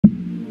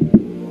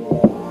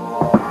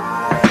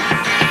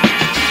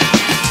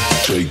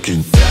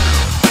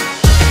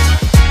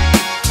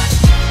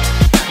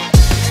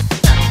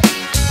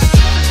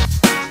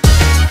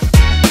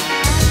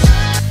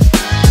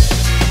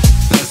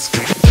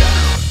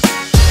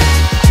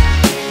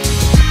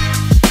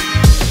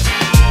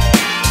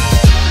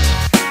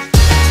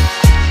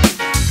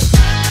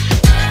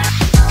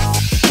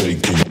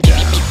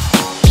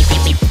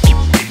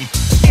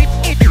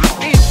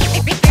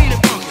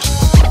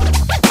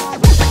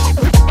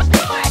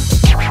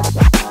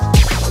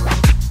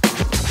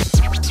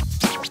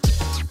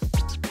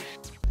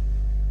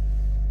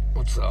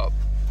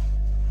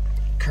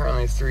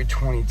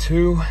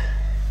3:22.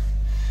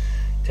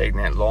 Taking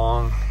that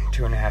long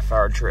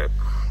 2.5-hour trip.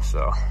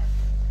 So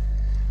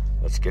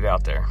let's get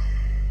out there.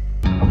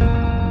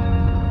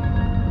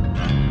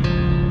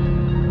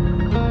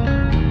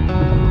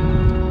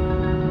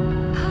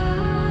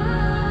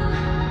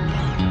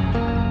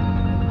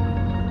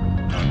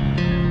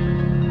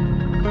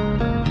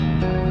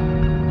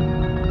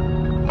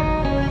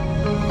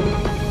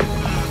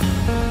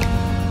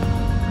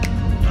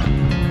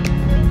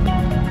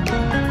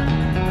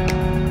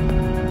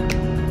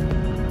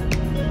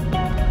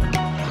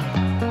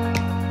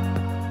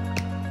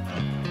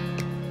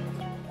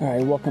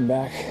 Alright, welcome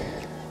back.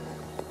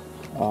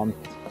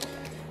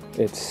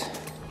 It's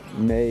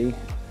May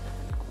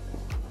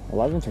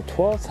 11th or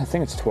 12th? I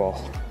think it's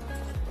 12th.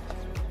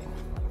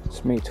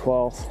 It's May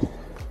 12th.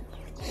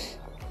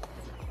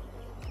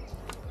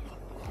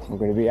 We're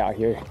going to be out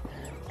here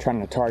trying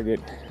to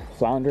target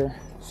flounder,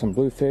 some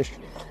bluefish,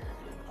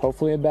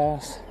 hopefully a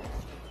bass.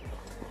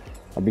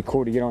 It'd be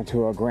cool to get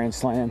onto a grand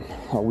slam,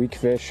 a weak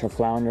fish, a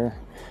flounder,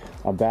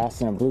 a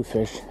bass, and a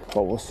bluefish,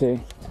 but we'll see.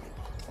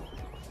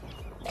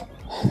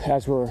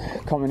 As we're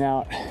coming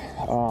out,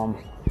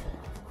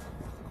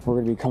 we're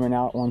going to be coming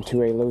out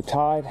onto a low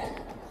tide.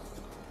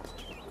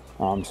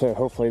 So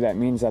hopefully that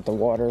means that the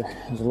water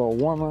is a little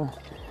warmer,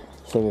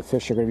 so the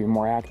fish are going to be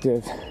more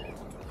active.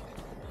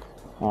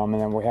 And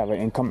then we have an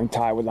incoming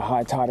tide with a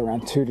high tide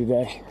around 2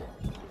 today.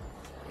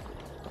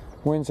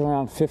 Winds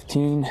around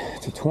 15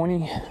 to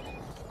 20.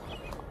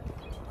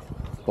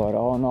 But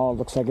all in all, it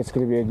looks like it's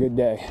going to be a good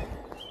day.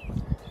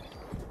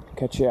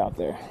 Catch you out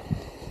there.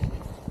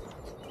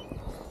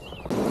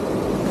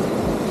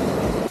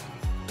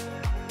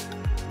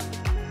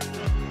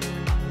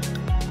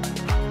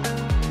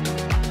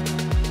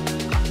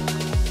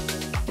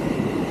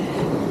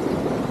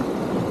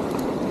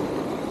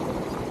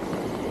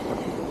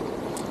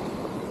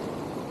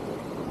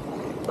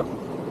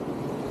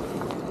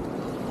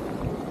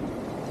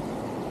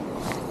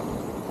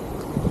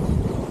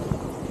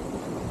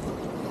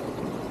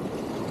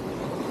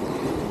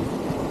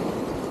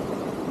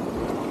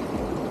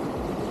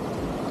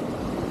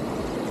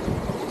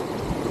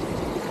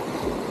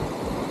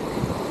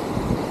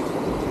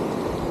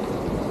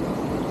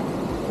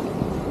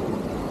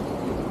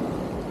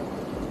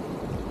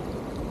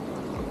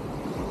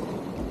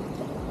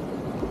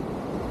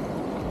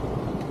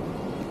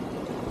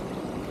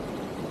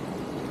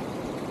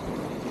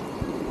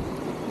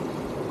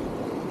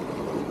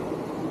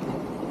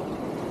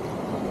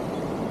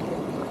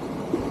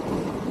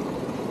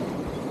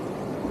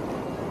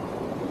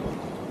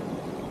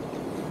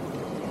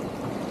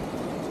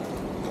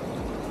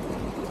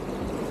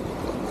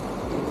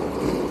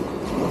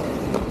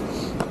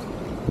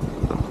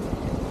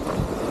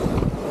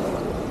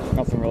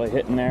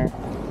 Hitting there.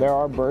 There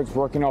are birds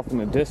working off in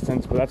the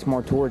distance, but that's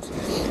more towards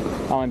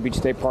Island Beach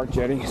State Park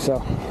jetty. So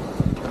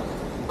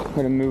I'm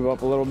gonna move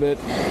up a little bit.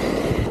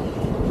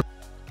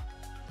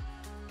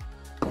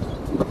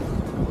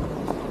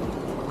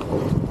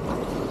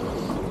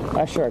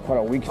 Last year I caught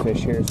a weak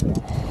fish here, so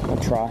I'll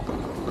try.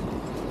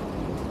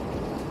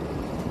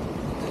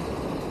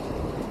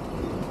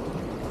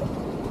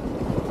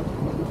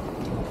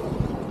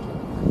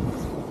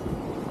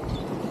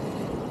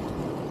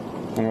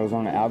 And it was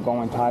on an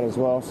outgoing tide as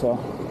well, so.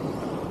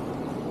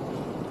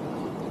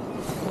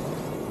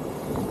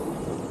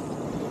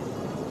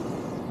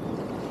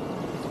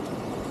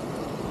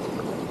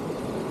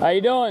 How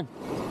you doing?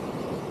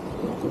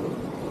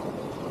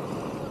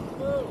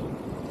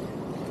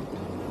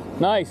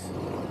 Nice.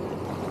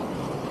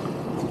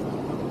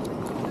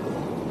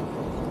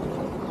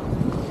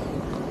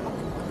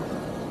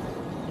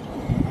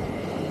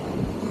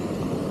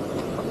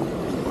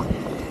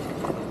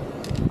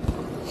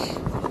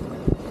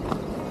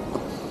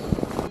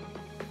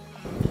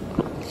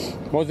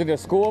 Was it a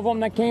school of them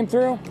that came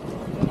through?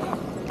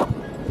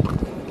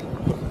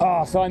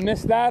 Oh, so I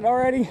missed that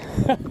already?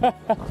 Good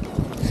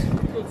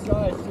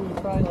size, too.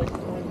 Probably like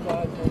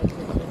 25,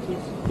 26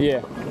 inches.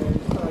 Yeah.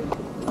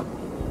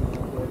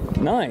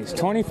 Nice.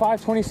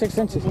 25, 26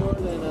 inches. More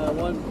than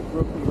one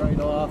broke me right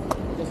off. I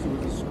guess it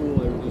was a school.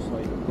 They were just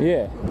like,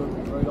 yeah. Broke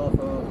me right off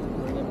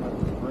right at my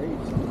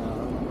braids. I don't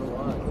know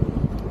why.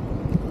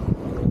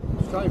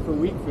 I was trying for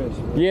weak fish.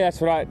 Yeah,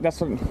 that's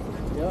what.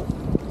 Yep.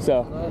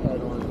 So. I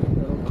had on.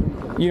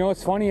 You know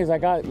what's funny is I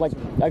got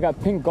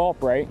pink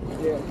gulp, right?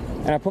 Yeah.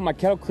 And I put my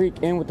Kettle Creek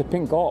in with the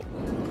pink gulp.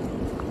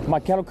 My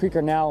Kettle Creek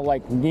are now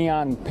like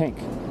neon pink.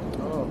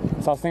 Oh.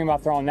 So I was thinking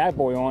about throwing that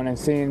boy on and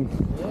seeing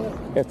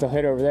if they'll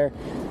hit over there.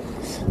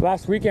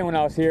 Last weekend when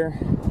I was here,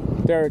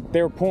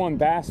 they were pulling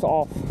bass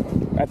off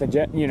at the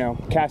jet,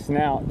 casting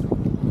out.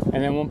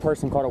 And then one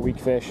person caught a weak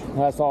fish.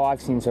 That's all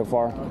I've seen so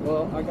far.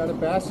 Well, I got a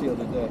bass the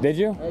other day. Did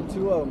you? I had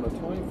two of them, a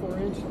 24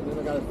 inch, and then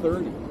I got a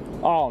 30.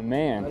 Oh,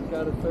 man. I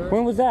got a 30.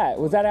 When was that?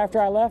 Was that after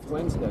I left?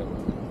 Wednesday.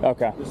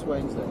 Okay. This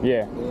Wednesday.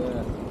 Yeah.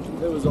 Yeah.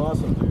 It was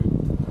awesome,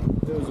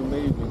 dude. It was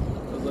amazing.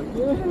 I was like,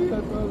 yeah,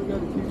 I probably got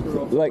to keep her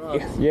off the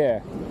rocks.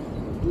 Yeah.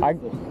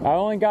 I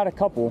only got a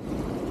couple.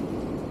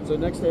 So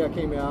next day I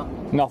came out,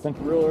 Nothing?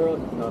 Real early,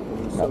 nothing.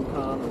 It was so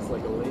calm, it's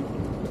like a lake.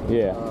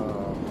 Yeah.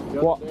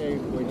 The other day,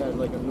 we had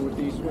like a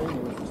northeaster, and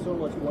there was so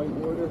much white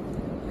water.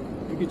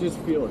 You could just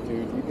feel it,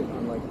 dude.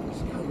 I'm like,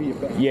 there's gotta be a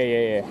bass.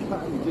 Yeah.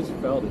 You just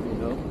felt it, you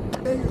know?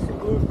 There's some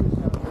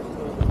bluefish out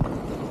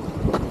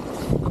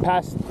there.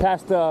 Past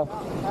halfway,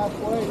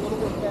 a little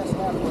bit past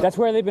halfway. that's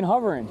where they've been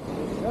hovering.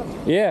 Yep.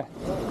 Yeah.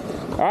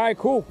 All right,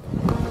 cool.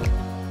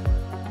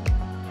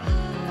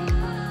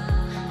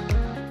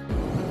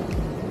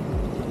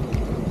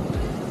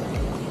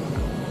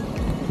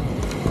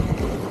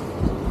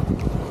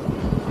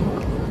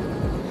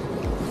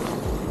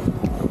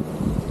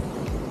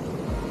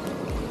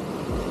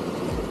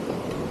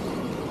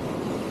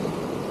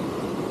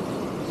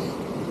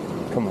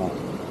 Come on.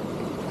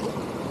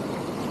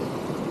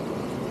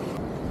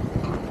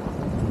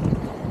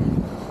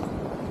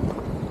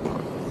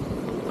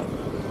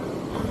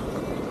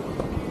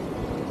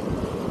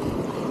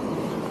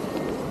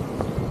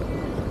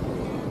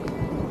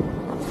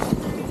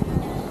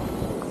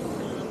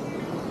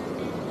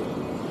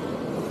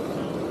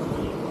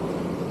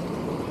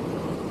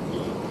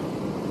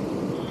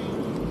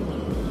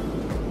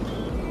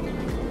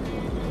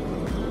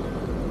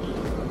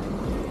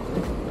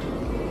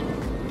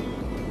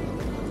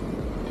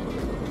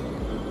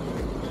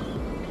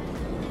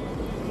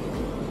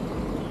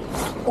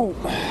 Oh.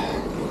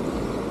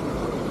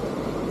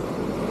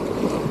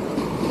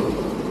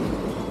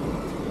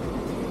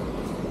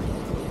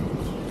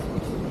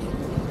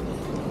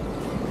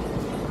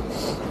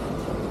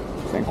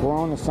 I think we're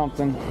on to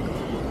something.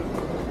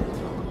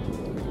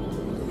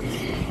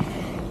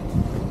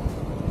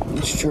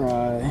 Let's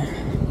try.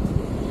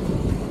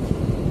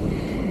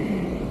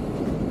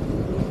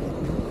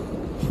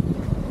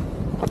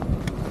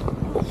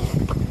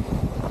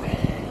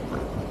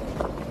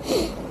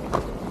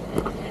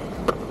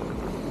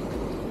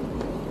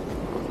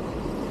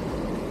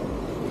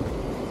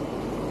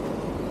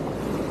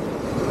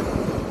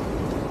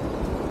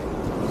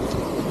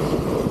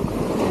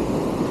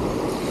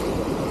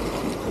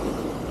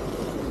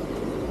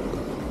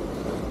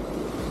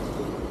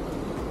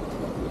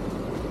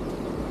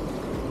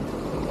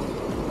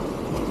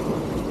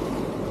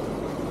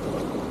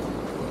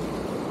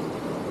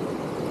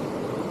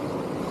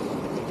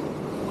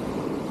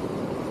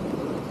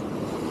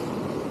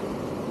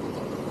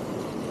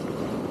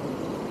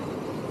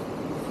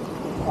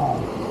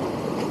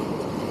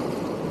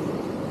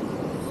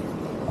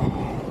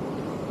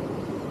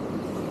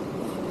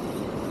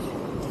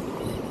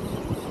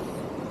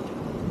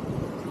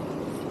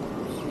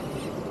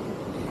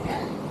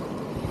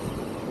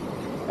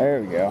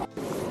 There we go.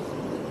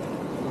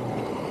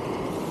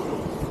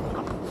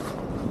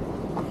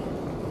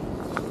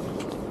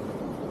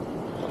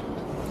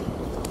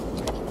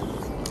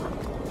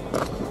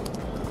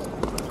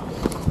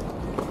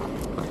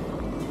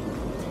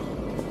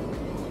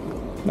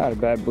 Not a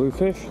bad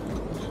bluefish.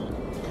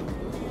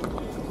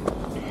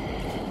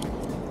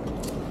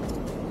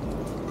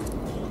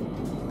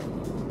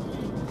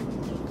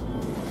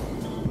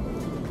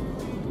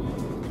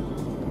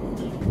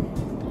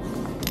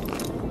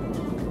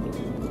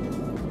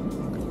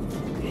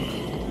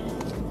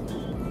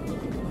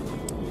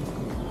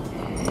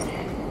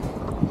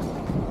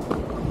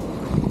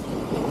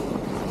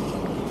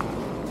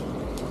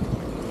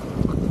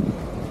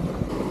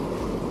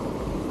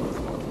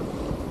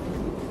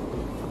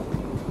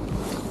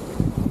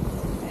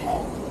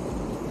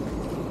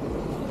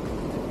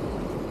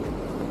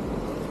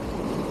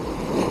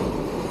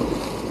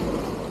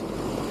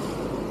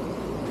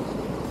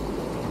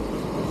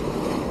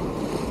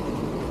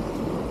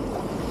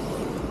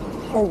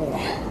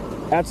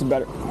 Oh, that's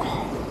better.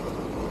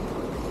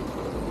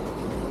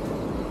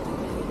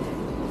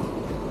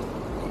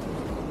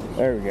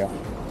 There we go.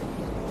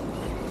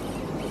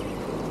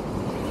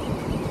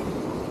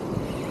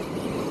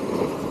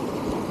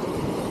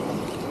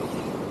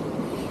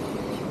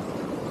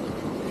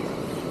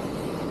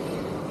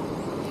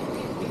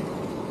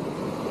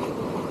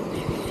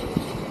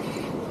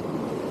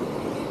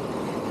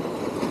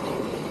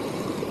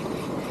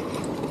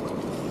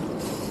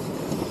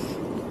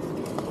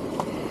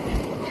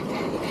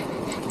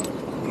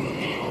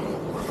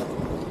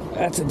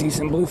 That's a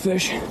decent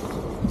bluefish.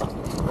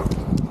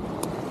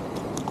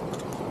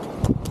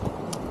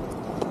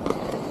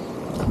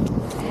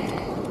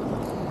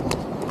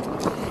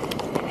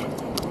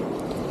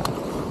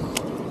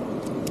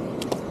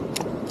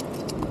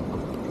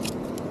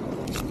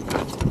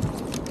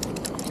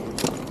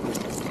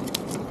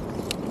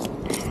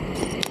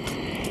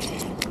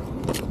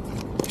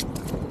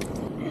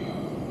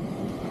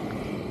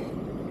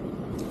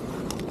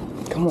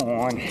 Come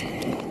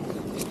on.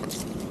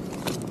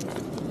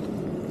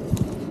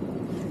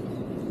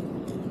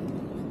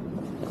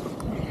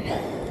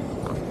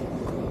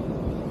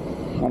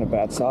 Not a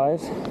bad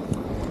size.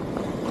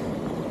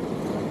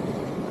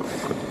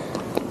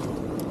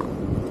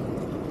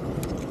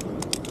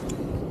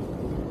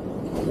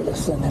 I'm gonna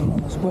send him on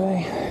his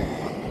way.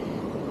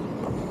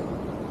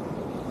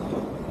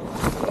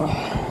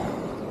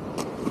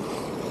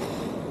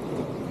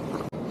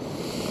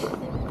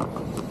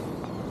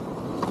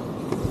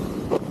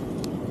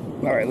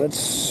 right,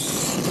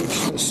 let's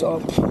fix this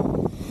up.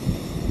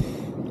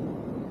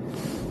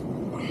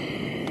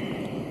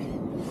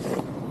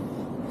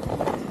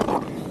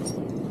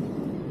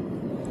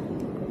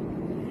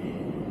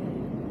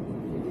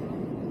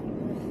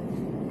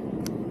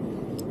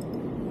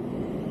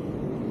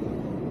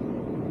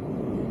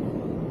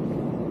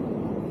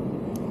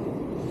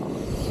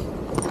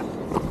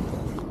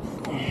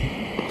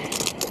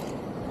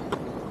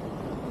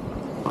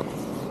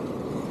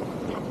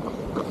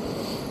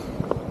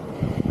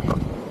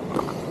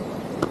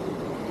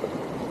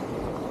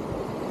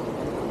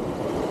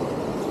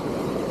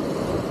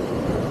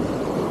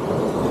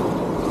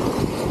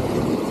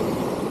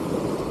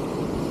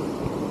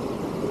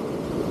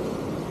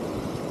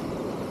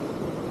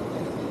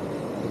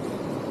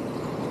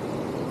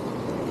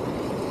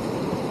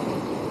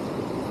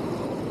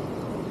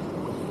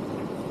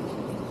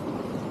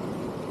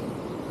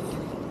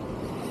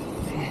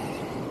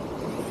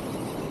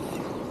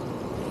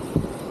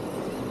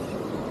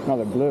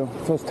 Another blue.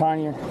 Feels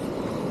tinier.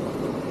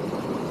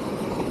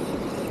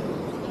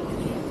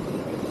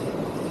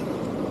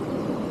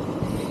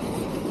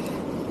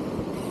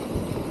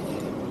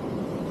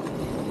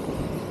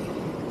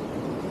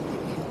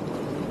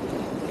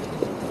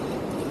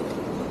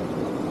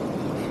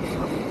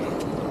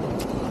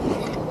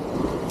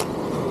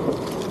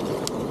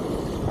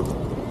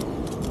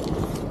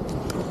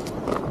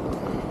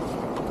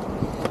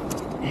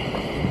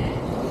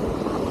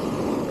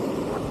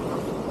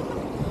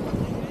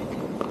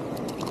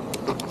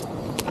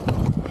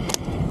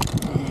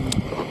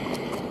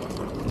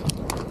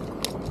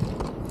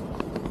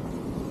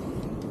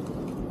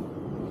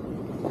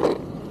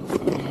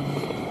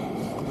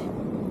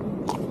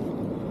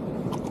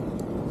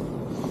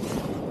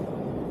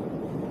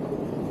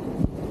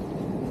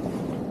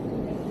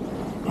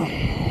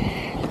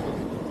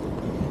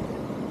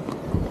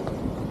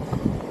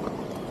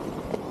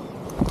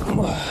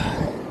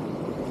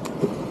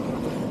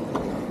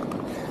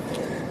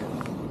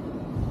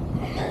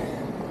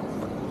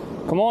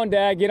 Come on,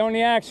 Dad, get on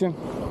the action.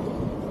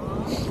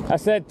 I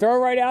said, throw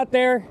right out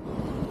there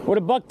with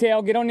a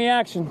bucktail, get on the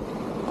action.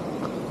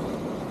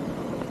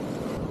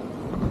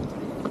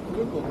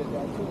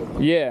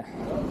 Yeah.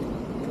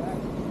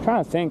 I'm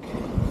trying to think.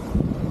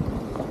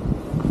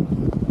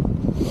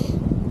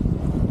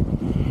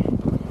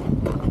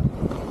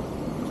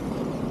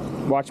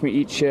 Watch me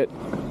eat shit.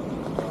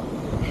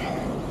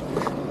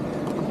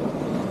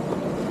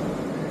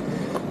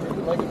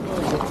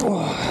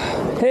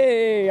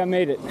 Hey, I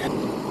made it.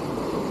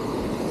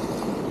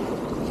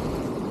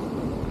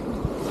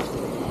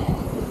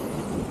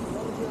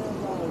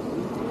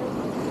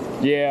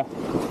 Yeah.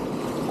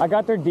 I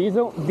got their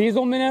diesel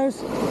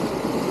minnows.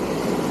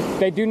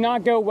 They do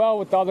not go well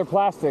with the other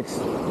plastics.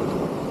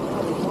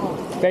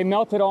 They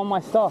melted all my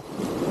stuff.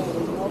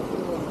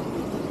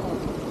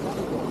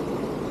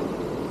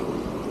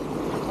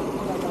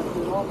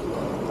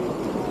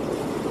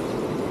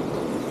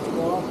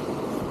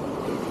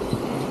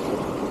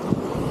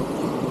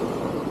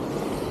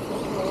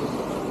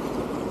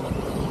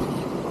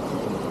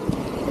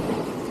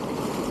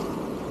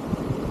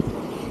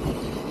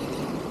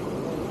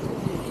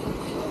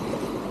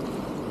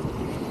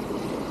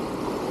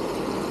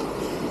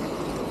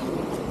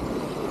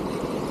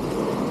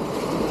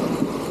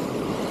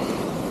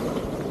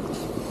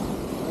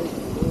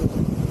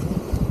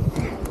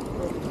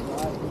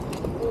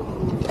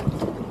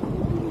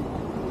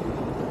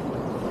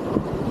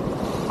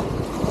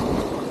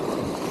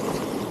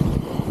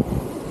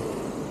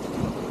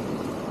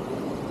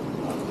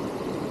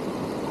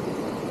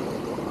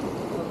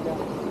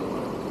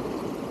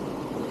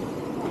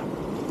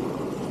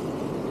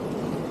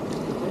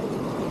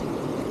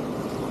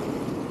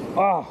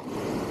 Oh.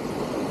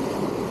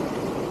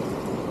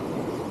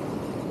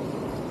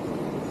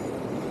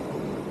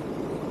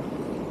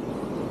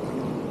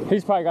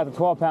 He's probably got the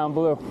 12-pound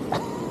blue.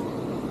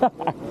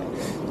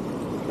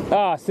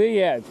 Ah, see,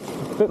 yeah,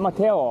 bit my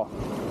tail off.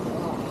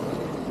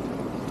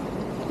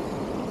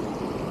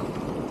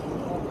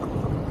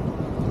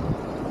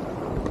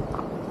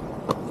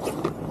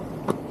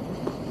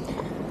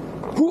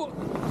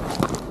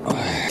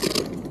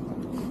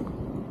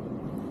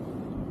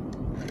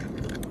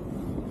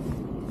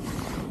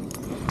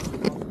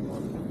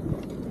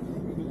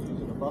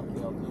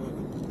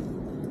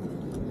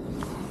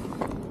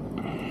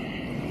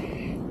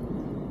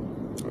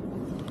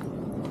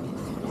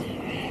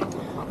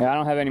 Yeah, I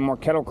don't have any more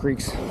kettle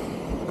creeks.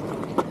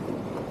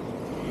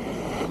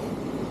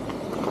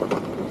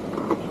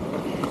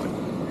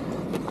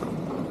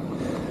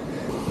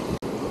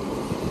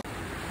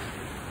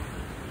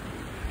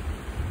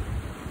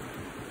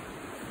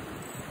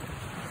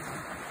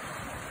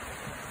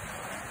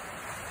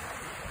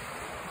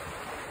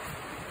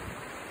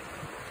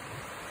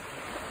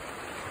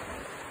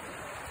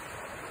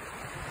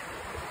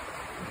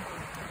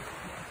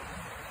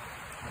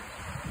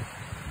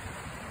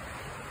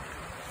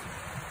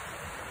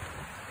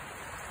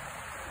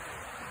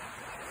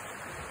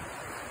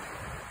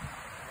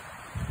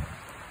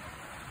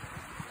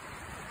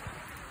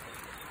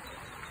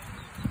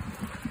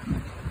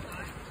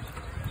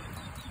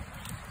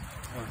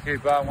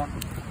 Keep that one.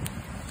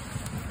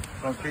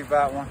 Don't keep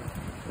that one.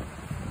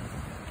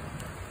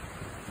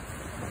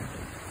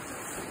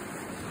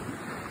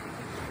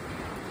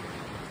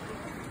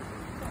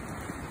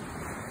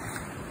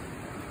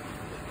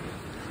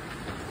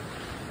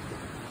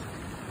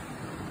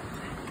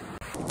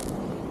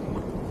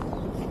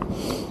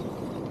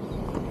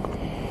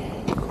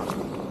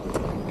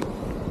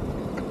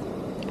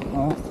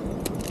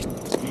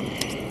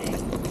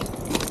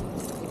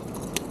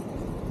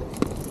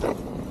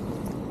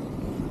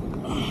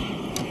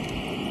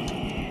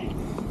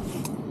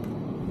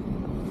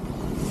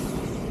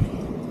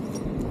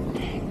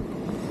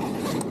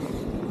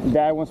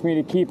 Dad wants me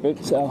to keep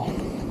it, so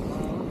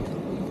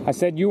I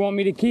said, you want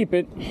me to keep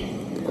it.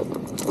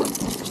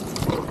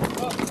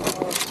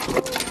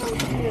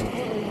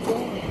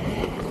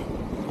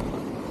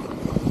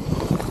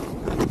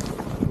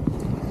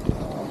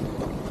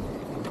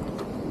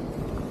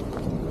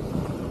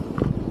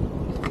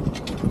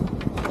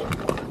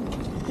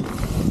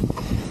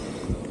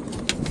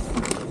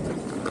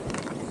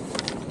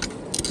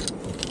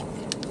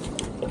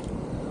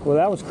 Well,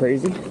 that was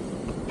crazy.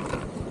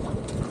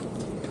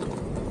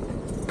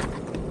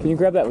 Can you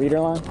grab that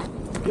leader line?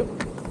 Yep.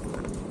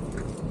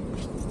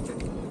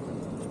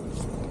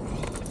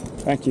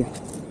 Thank you.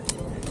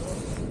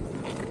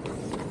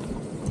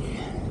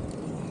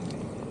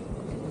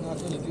 I'm not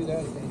going to do that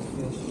against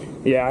fish.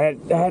 Yeah, I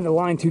had the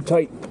line too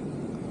tight.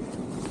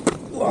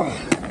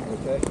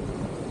 Okay.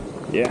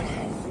 Yeah.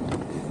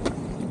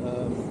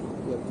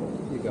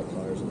 You got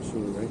pliers, I'm sure,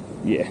 right?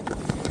 Yeah.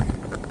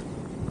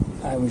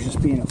 I was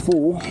just being a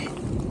fool. Yeah,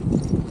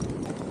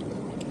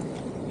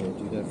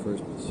 do that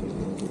first, but so you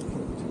don't get hooked.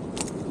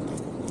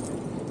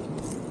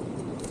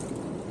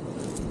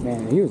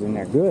 Man, he was in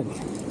there good.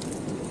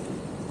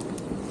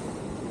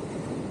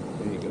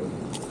 There you go.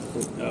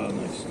 Oh,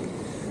 nice.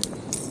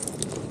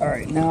 All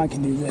right, now I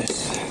can do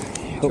this.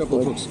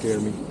 Trouble hooks scare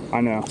me.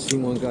 I know. I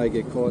seen one guy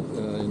get caught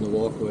in the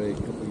walkway a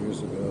couple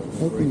years ago,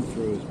 right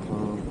through his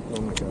palm.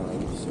 Oh my God!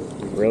 It was so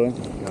cool. Really?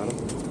 Got him?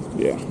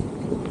 Yeah.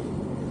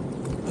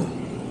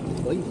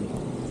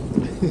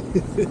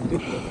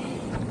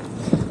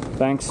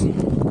 Thanks.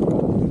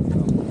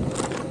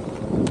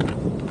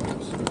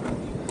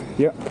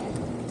 Yep.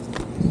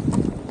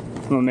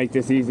 I'm gonna make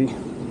this easy.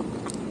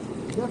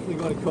 Definitely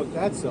gonna cook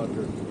that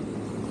sucker.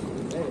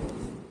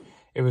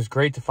 It was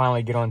great to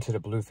finally get onto the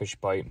bluefish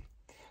bite.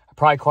 I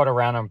probably caught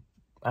around,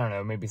 I don't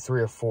know, maybe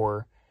 3 or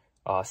 4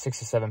 6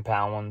 to 7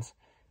 pound ones.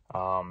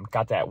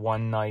 Got that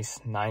one nice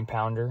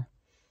 9-pounder.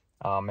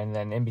 And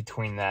then in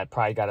between that,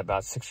 probably got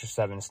about 6 or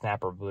 7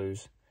 snapper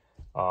blues.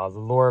 The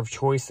lure of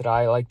choice that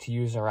I like to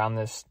use around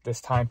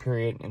this time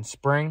period in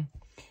spring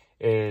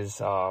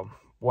is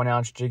 1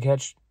 ounce jig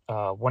heads,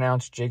 1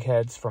 ounce jig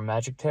heads from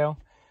Magic Tail,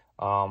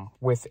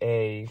 with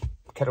a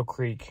Kettle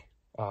Creek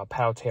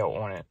paddle tail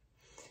on it.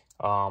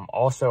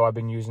 Also, I've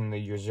been using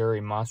the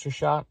Yuzuri Monster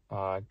Shot.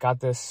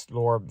 Got this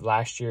lure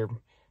last year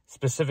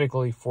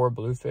specifically for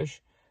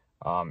bluefish.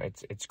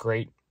 It's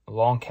great,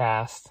 long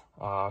cast,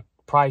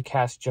 probably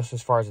cast just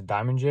as far as a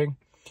diamond jig,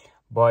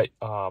 but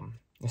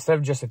instead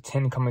of just a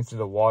tin coming through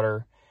the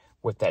water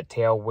with that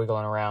tail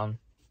wiggling around,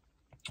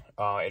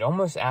 it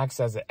almost acts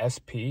as an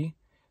SP.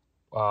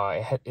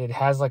 It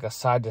has like a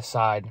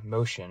side-to-side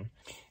motion,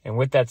 and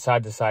with that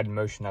side-to-side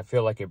motion, I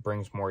feel like it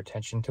brings more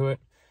attention to it.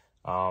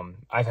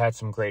 I've had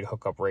some great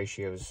hookup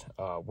ratios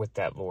with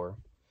that lure.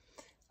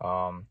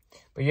 But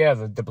yeah,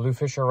 the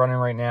bluefish are running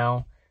right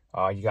now.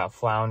 You got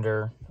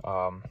flounder.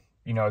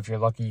 You know, if you're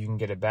lucky, you can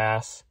get a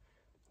bass.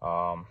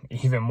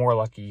 Even more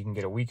lucky, you can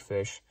get a weak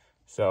fish.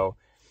 So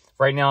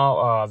right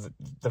now,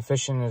 the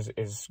fishing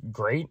is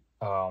great.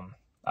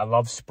 I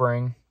love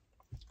spring.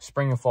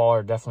 Spring and fall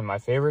are definitely my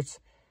favorites.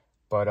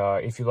 But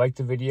if you liked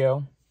the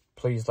video,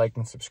 please like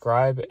and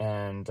subscribe,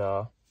 and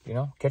you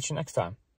know, catch you next time.